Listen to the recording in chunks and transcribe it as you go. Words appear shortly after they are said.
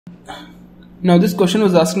Now this question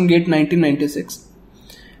was asked in GATE 1996,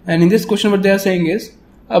 and in this question what they are saying is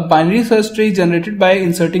a binary search tree is generated by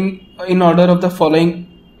inserting in order of the following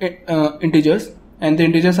integers, and the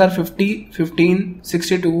integers are 50, 15,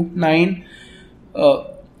 62, 9,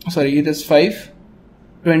 it is 5,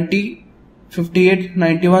 20, 58,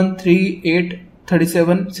 91, 3, 8,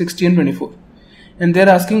 37, 60 and 24. And they are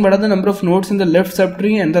asking what are the number of nodes in the left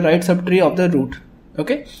subtree and the right subtree of the root.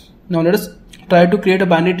 Okay, now let us try to create a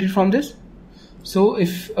binary tree from this. So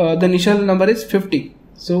if the initial number is 50,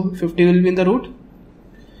 so 50 will be in the root.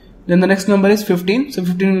 Then the next number is 15, so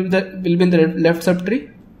 15 will be in the left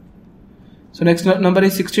subtree. So next number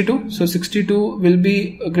is 62, so 62 will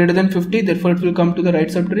be greater than 50, therefore it will come to the right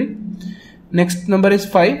subtree. Next number is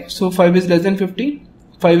 5, so 5 is less than 50,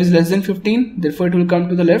 5 is less than 15, therefore it will come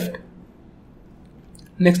to the left.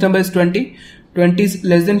 Next number is 20, 20 is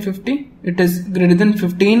less than 50, it is greater than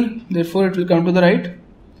 15, therefore it will come to the right.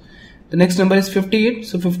 The next number is 58,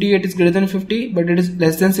 so 58 is greater than 50, but it is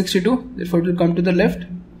less than 62, therefore it will come to the left.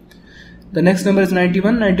 The next number is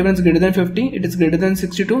 91, 91 is greater than 50, it is greater than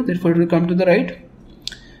 62, therefore it will come to the right.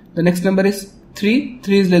 The next number is 3,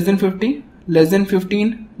 3 is less than 50, less than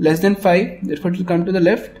 15, less than 5, therefore it will come to the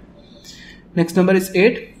left. Next number is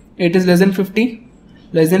 8, 8 is less than 50,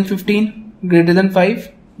 less than 15, greater than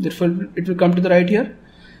 5, therefore it will come to the right here.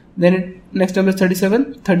 Then next number is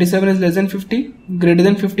 37, 37 is less than 50, greater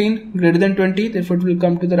than 15, greater than 20, therefore it will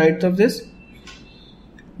come to the right of this.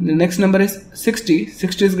 The next number is 60,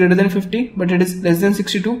 60 is greater than 50, but it is less than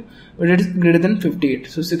 62, but it is greater than 58,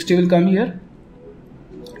 so 60 will come here.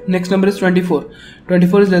 Next number is 24,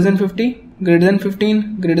 24 is less than 50, greater than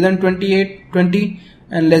 15, greater than 28, 20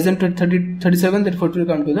 and less than 37, therefore it will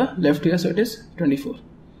come to the left here, so it is 24.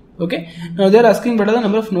 Okay, now they are asking what are the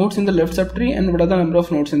number of nodes in the left subtree and what are the number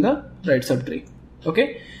of nodes in the right subtree.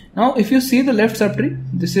 Okay, now if you see the left subtree,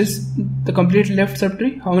 this is the complete left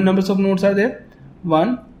subtree. How many numbers of nodes are there?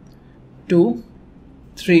 1, 2,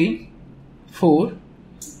 3, 4,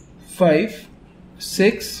 5,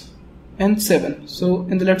 6 and 7. So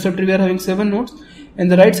in the left subtree we are having 7 nodes. In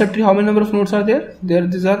the right subtree, how many number of nodes are there?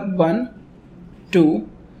 These are 1, 2,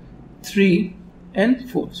 3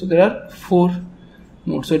 and 4. So there are 4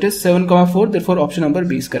 nodes. So it is 7, 4. Therefore option number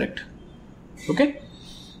B is correct. Okay.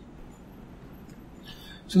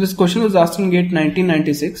 So this question was asked in GATE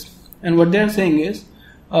 1996, and what they are saying is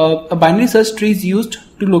a binary search tree is used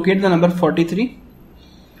to locate the number 43.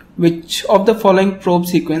 Which of the following probe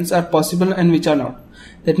sequence are possible and which are not?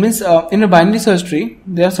 That means in a binary search tree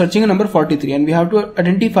they are searching a number 43, and we have to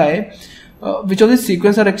identify which of these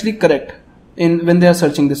sequence are actually correct in when they are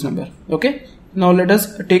searching this number. Okay. Now let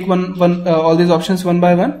us take all these options one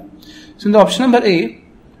by one. So in the option number A,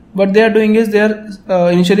 what they are doing is they are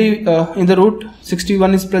initially in the root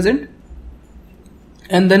 61 is present,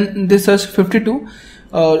 and then they search 52.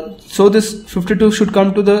 So this 52 should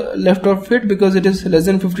come to the left of it because it is less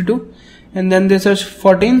than 52, and then they search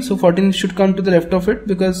 14, so 14 should come to the left of it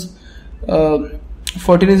because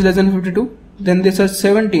 14 is less than 52. Then they search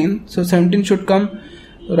 17, so 17 should come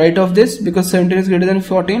right of this because 17 is greater than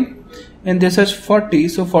 14, and they search 40,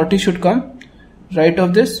 so 40 should come right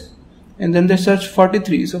of this, and then they search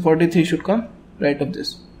 43, so 43 should come right of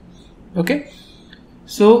this. Okay,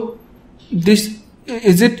 so this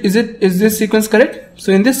is this sequence correct?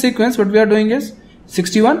 So in this sequence what we are doing is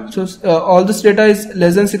 61, so all this data is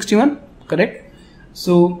less than 61, correct?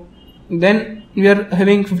 So then we are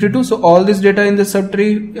having 52, so all this data in the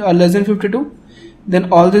subtree are less than 52.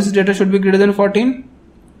 Then all this data should be greater than 14,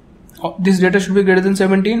 this data should be greater than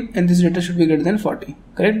 17, and this data should be greater than 40,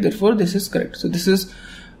 correct? Therefore this is correct. So this is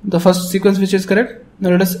the first sequence which is correct.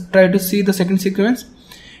 Now let us try to see the second sequence.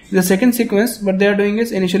 The second sequence, what they are doing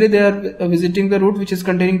is initially they are visiting the root which is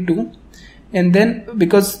containing 2, and then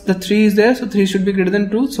because the 3 is there, so 3 should be greater than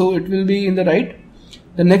 2, so it will be in the right.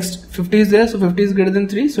 The next 50 is there, so 50 is greater than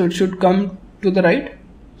 3, so it should come to the right.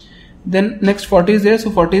 Then next 40 is there, so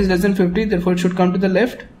 40 is less than 50, therefore it should come to the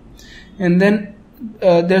left. And then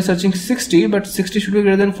they are searching 60, but 60 should be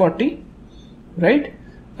greater than 40, right?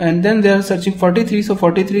 And then they are searching 43, so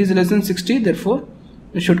 43 is less than 60, therefore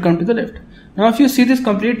it should come to the left. Now if you see this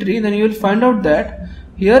complete tree, then you will find out that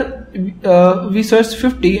here we searched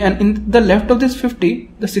 50, and in the left of this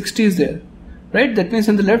 50 the 60 is there, right? That means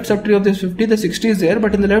in the left subtree of this 50 the 60 is there,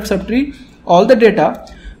 but in the left subtree all the data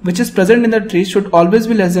which is present in the tree should always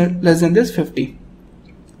be less than this 50.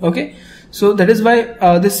 Okay, so that is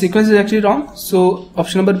why this sequence is actually wrong. So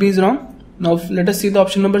option number B is wrong. Now let us see the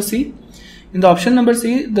option number C. In the option number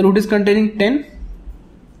C, the root is containing 10,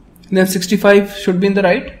 then 65 should be in the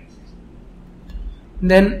right,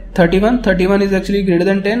 Then 31 is actually greater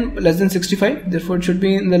than 10, less than 65, therefore it should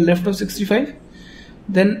be in the left of 65.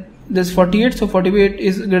 Then there's 48, so 48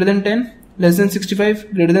 is greater than 10, less than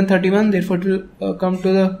 65, greater than 31, therefore it will come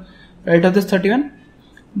to the right of this 31.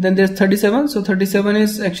 Then there's 37, so 37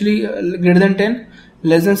 is actually greater than 10,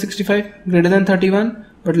 less than 65, greater than 31,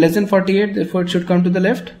 but less than 48, therefore it should come to the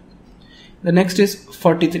left. The next is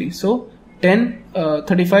 43, so 10,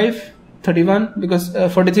 35, 31, because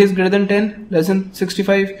 43 is greater than 10, less than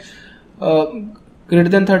 65, greater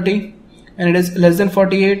than 30, and it is less than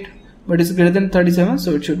 48, but it's greater than 37,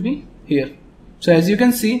 so it should be here. So as you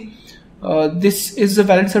can see, this is a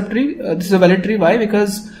valid subtree. This is a valid tree. Why?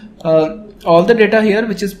 Because all the data here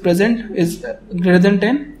which is present is greater than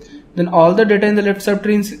 10. Then all the data in the left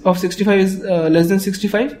subtree of 65 is less than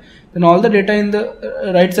 65. Then all the data in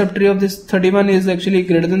the right subtree of this 31 is actually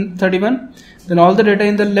greater than 31. Then all the data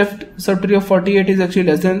in the left subtree of 48 is actually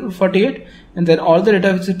less than 48. And then all the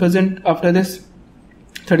data which is present after this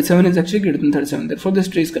 37 is actually greater than 37. Therefore this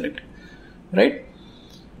tree is correct. Right?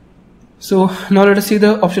 So now let us see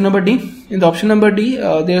the option number D. In the option number D,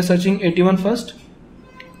 they are searching 81 first.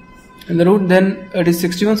 In the root, then it is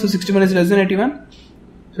 61. So 61 is less than 81.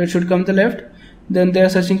 So it should come to the left. Then they are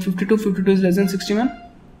searching 52. 52 is less than 61.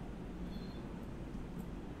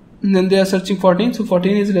 And then they are searching 14. So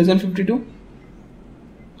 14 is less than 52.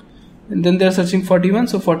 And then they are searching 41.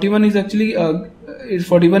 So 41 is actually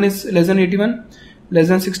 41 is less than 81, less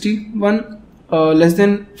than 61, less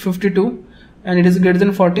than 52, and it is greater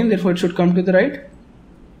than 14. Therefore, it should come to the right.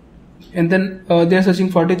 And then they are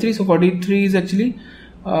searching 43. So 43 is actually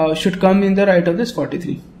should come in the right of this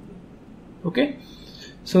 43. Okay.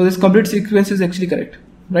 So this complete sequence is actually correct,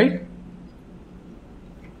 right?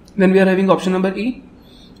 Then we are having option number E.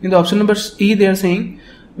 In the option number E, they are saying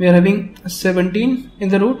we are having 17 in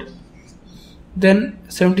the root. Then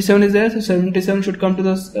 77 is there, so 77 should come to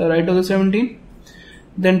the right of the 17.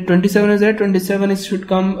 Then 27 is there, 27 is should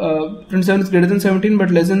come. 27 is greater than 17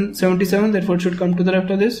 but less than 77, therefore it should come to the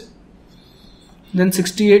left of this. Then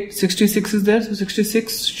 66 is there, so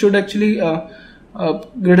 66 should actually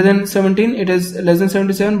greater than 17. It is less than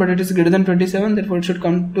 77 but it is greater than 27, therefore it should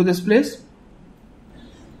come to this place.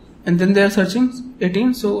 And then they are searching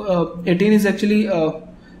 18. So 18 is actually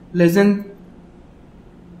less than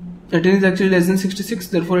 66,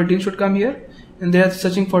 therefore 18 should come here. And they are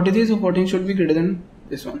searching 43, so 14 should be greater than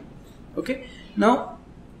this one. Okay. Now,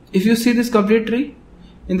 if you see this complete tree,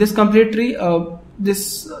 in this complete tree,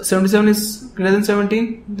 this 77 is greater than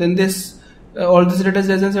 17. Then this all this data is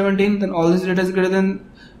less than 17. Then all this data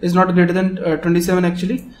is not greater than 27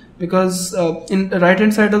 actually, because in the right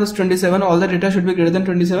hand side of this 27, all the data should be greater than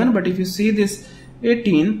 27. But if you see this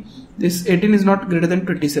 18, this 18 is not greater than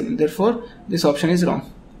 27. Therefore, this option is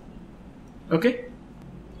wrong. Okay.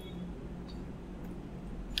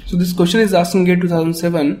 So this question is asking GATE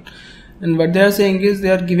 2007, and what they are saying is they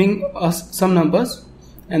are giving us some numbers,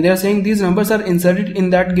 and they are saying these numbers are inserted in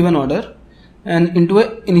that given order and into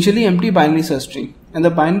a initially empty binary search tree. And the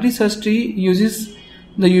binary search tree uses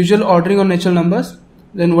the usual ordering of natural numbers.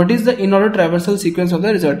 Then what is the in-order traversal sequence of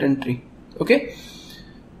the resultant tree? Okay.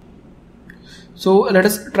 So let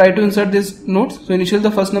us try to insert these nodes. So initially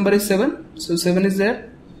the first number is 7. So 7 is there.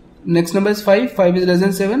 Next number is 5. 5 is less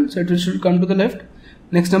than 7. So it should come to the left.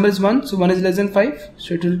 Next number is 1. So 1 is less than 5.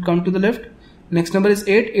 So it will come to the left. Next number is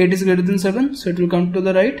 8. 8 is greater than 7. So it will come to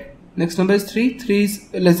the right. Next number is 3. 3 is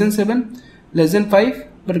less than 7. Less than 5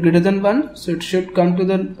 but greater than 1. So it should come to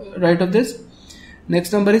the right of this.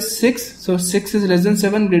 Next number is 6. So 6 is less than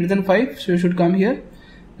 7, greater than 5. So it should come here.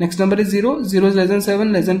 Next number is 0. 0 is less than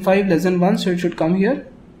 7, less than 5, less than 1. So it should come here.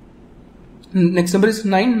 Next number is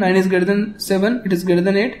 9. 9 is greater than 7. It is greater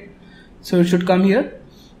than 8. So it should come here.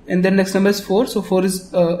 And then next number is 4. So 4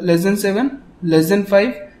 is less than 7, less than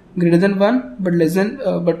 5, greater than 1, but less than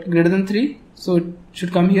but greater than 3. So it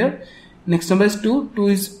should come here. Next number is 2. 2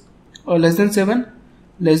 is less than 7,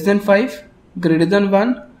 less than 5, greater than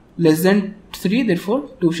 1, less than 3. Therefore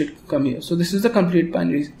 2 should come here. So this is the complete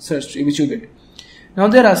binary search tree which you get. Now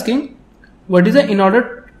they are asking what is the in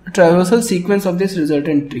order traversal sequence of this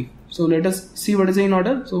resultant tree. So let us see what is the in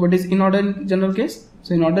order. So what is in order in general case?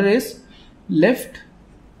 So in order is left,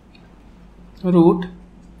 root,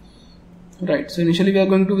 right. So initially we are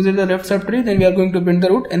going to visit the left subtree, then we are going to print the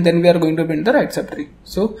root, and then we are going to print the right subtree.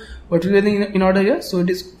 So what will be the in order here? So it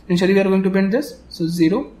is initially we are going to print this, so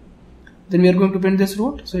 0. Then we are going to print this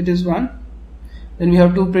root, so it is 1. Then we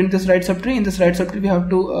have to print this right subtree. In this right subtree we have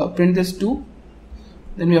to print this 2.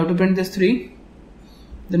 Then we have to print this 3.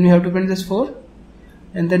 Then we have to print this 4.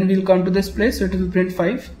 And then we will come to this place, so it will print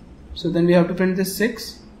 5. So then we have to print this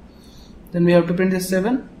 6. Then we have to print this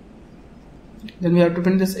 7. then we have to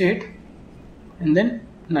print this 8 and then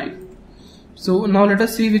 9. So now let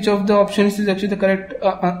us see which of the options is actually the correct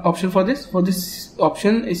option for this. For this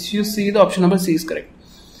option, if you see, the option number C is correct.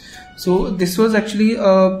 So this was actually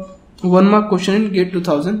a 1 mark question in GATE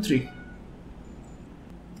 2003.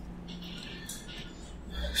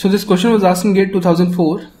 So this question was asked in GATE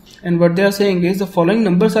 2004, and what they are saying is the following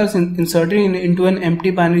numbers are inserted into an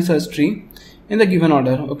empty binary search tree in the given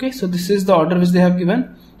order. Okay, so this is the order which they have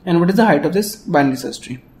given, and what is the height of this binary search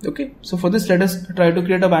tree. Okay, so for this, let us try to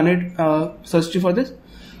create a binary search tree for this.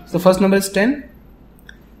 So the first number is 10,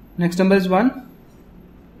 next number is 1,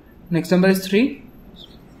 next number is 3,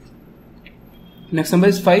 next number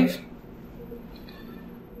is 5,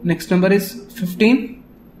 next number is 15,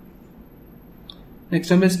 next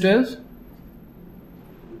number is 12,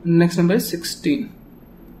 next number is 16.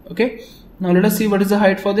 Okay, now let us see what is the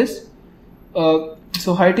height for this.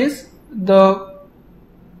 So height is the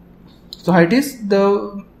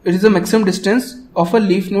it is the maximum distance of a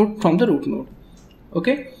leaf node from the root node.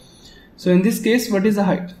 Okay, so in this case, what is the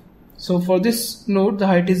height? So for this node, the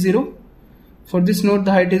height is 0. For this node,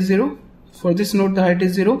 the height is 0. For this node, the height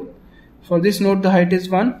is 0. For this node, the height is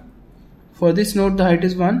 1. For this node, the height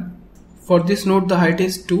is 1. For this node, the height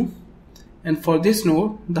is 2. And for this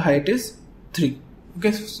node, the height is 3.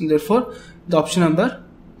 Okay, so therefore the option number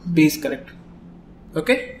B is correct.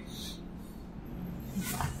 Okay.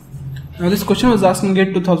 Now this question was asked in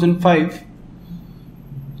GATE 2005.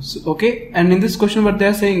 So, okay, and in this question what they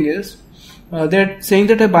are saying is they are saying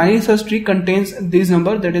that a binary search tree contains these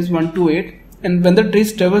numbers, that is 1 to 8, and when the tree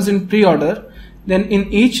is traversed in pre-order, then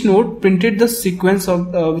in each node printed the sequence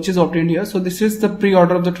of which is obtained here. So this is the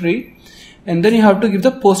pre-order of the tree, and then you have to give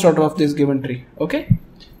the post order of this given tree. Okay,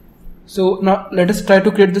 so now let us try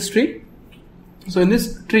to create this tree. So in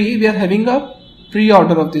this tree we are having a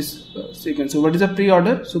pre-order of this sequence. So what is a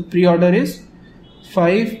pre-order? So pre-order is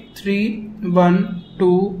 5, 3, 1,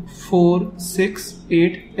 2, 4, 6,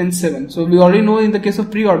 8 and 7. So we already know in the case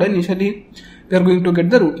of pre-order, initially we are going to get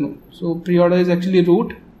the root node. So pre-order is actually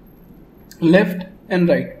root, left and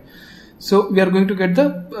right. So we are going to get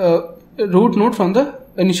the root node from the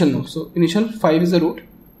initial node. So initial 5 is the root,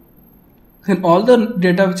 and all the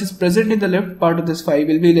data which is present in the left part of this 5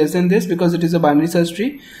 will be less than this because it is a binary search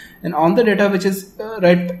tree, and all the data which is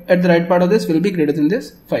right at the right part of this will be greater than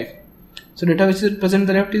this 5. So data which is present in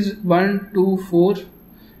the left is 1, 2, 4,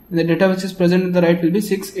 and the data which is present in the right will be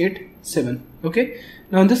 6, 8, 7. Okay,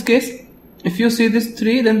 now in this case, if you see this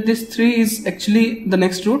 3, then this 3 is actually the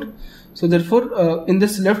next root. So therefore in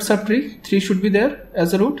this left subtree 3 should be there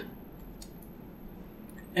as a root,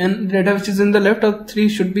 and the data which is in the left of 3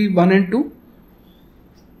 should be 1 and 2.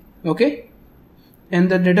 Okay, and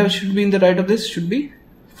the data which should be in the right of this should be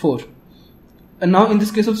 4. And now in this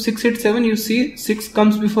case of 6, 8, 7, you see 6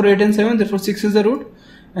 comes before 8 and 7, therefore 6 is the root,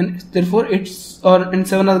 and therefore 8 and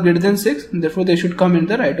 7 are greater than 6, and therefore they should come in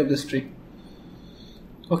the right of this tree.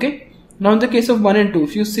 Okay, now in the case of 1 and 2,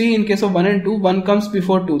 if you see in case of 1 and 2, 1 comes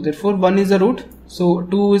before 2, therefore 1 is the root, so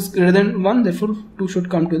 2 is greater than 1, therefore 2 should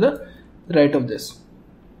come to the right of this.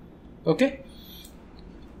 Okay,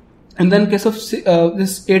 and then in case of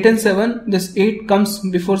this 8 and 7, this 8 comes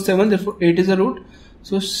before 7, therefore 8 is a root,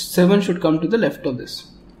 so 7 should come to the left of this.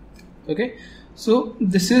 Okay, so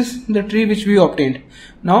this is the tree which we obtained.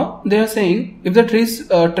 Now they are saying if the tree is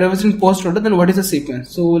traversed in post order, then what is the sequence?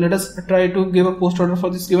 So let us try to give a post order for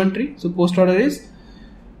this given tree. So post order is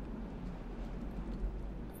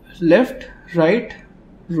left, right,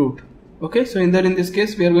 root. Okay, so in this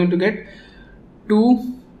case we are going to get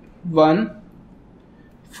 2, 1,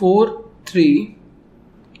 4, 3,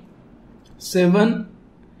 7,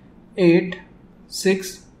 8,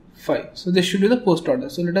 6, 5. So this should be the post order.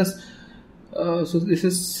 So let us so this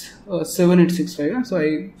is 7, 8, 6, 5. So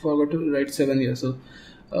I forgot to write 7 here. So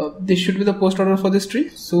this should be the post order for this tree.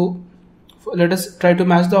 So let us try to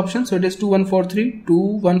match the option. So it is 2, 1, 4, 3. 2,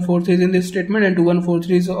 1, 4, 3 is in this statement, and 2, 1, 4,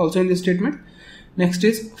 3 is also in this statement. Next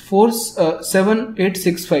is 7, 8,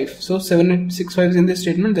 6, 5. So 7, 8, 6, 5 is in this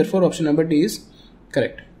statement. Therefore option number D is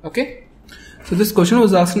correct. Okay. So this question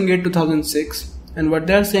was asked in GATE 2006, and what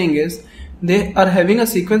they are saying is they are having a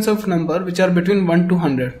sequence of number which are between 1 to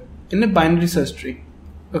 100 in a binary search tree.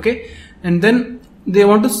 Okay, and then they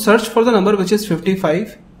want to search for the number which is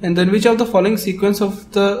 55, and then which of the following sequence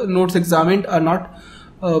of the nodes examined are not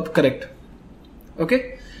correct.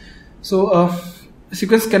 Okay, so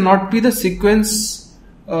sequence cannot be the sequence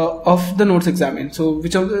of the nodes examined. So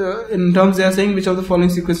which of the, in terms they are saying which of the following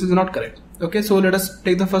sequences are not correct. Okay, so let us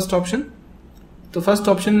take the first option. The first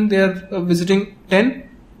option, they are visiting 10,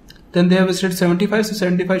 then they have visited 75, so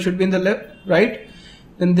 75 should be in the left, right,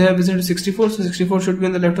 then they have visited 64, so 64 should be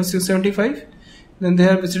in the left of 675. Then they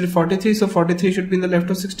have visited 43, so 43 should be in the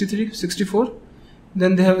left of 64.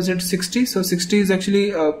 Then they have visited 60, so 60 is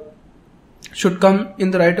actually should come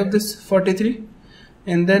in the right of this 43.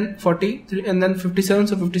 And then 43, and then 57,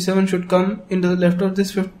 so 57 should come into the left of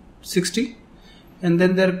this 60. And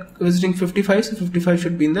then they're visiting 55, so 55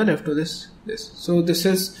 should be in the left of this. So this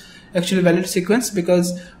is actually valid sequence,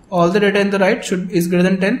 because all the data in the right is greater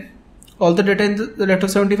than 10. All the data in the left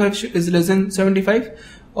of 75 is less than 75.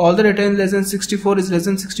 All the data in less than 64 is less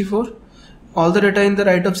than 64. All the data in the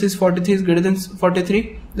right of this 43 is greater than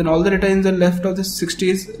 43. Then all the data in the left of this 60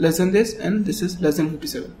 is less than this, and this is less than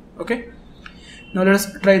 57. Okay. Now let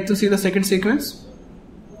us try to see the second sequence.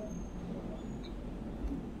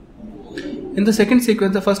 In the second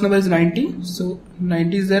sequence, the first number is 90, so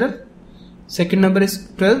 90 is there. Second number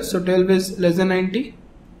is 12, so 12 is less than 90.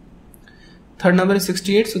 Third number is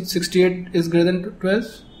 68, so 68 is greater than 12.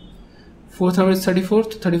 Fourth number is 34,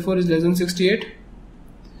 so 34 is less than 68.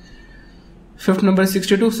 Fifth number is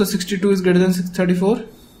 62, so 62 is greater than 34.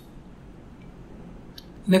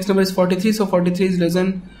 Next number is 43, so 43 is less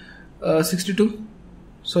than 62,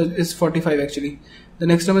 so it's 45 actually. The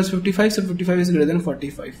next number is 55, so 55 is greater than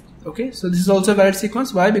 45. Okay, so this is also a valid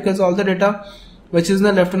sequence. Why? Because all the data which is in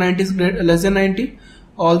the left of 90 is less than 90.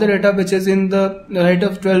 All the data which is in the right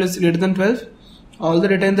of 12 is greater than 12. All the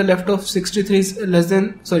data in the left of 63 is less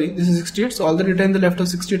than, sorry, this is 68. So all the data in the left of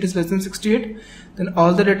 68 is less than 68. Then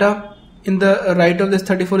all the data in the right of this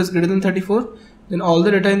 34 is greater than 34. Then all the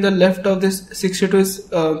data in the left of this 62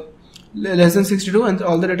 is less than 62, and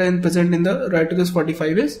all the data present in the right of this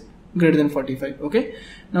 45 is greater than 45. Okay,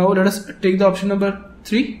 now let us take the option number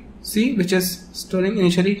 3, C, which is storing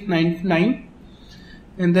initially 9,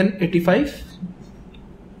 and then 85,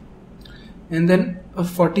 and then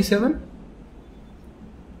 47,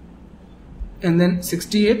 and then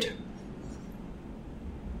 68,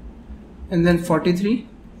 and then 43,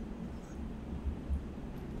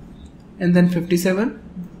 and then 57,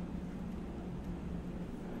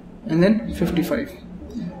 and then 55.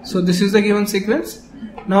 So this is the given sequence.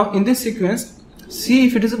 Now in this sequence, see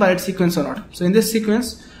if it is a valid sequence or not. So in this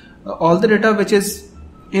sequence, all the data which is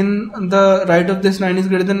in the right of this 9 is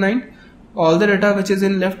greater than 9. All the data which is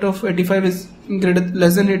in left of 85 is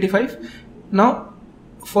less than 85. Now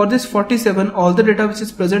for this 47, all the data which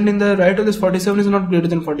is present in the right of this 47 is not greater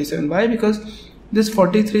than 47. Why? Because this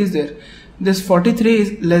 43 is there. This 43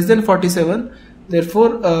 is less than 47.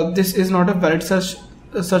 Therefore this is not a valid such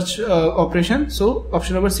operation. So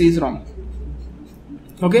option number C is wrong.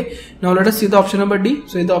 Okay, now let us see the option number D.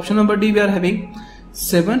 So in the option number D we are having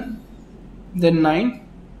 7, then 9,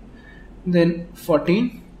 then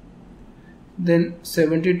 14, then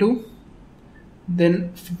 72,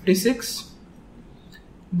 then 56,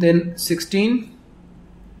 then 16,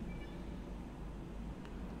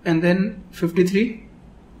 and then 53,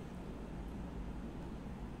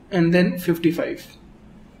 and then 55.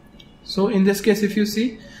 So in this case, if you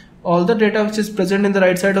see, all the data which is present in the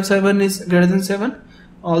right side of 7 is greater than 7.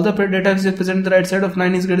 All the data which is present in the right side of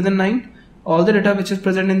 9 is greater than 9. All the data which is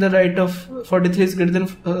present in the right of 43 is greater than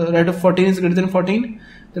right of 14 is greater than 14.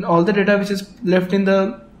 Then all the data which is left in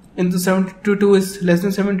the 72 is less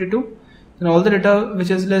than 72. Then all the data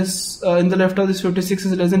which is less in the left of this 56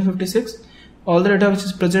 is less than 56. All the data which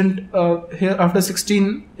is present here after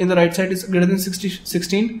 16 in the right side is greater than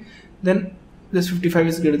 16. Then this 55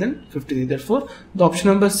 is greater than 53. Therefore, the option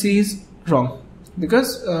number C is wrong,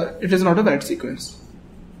 because it is not a valid sequence.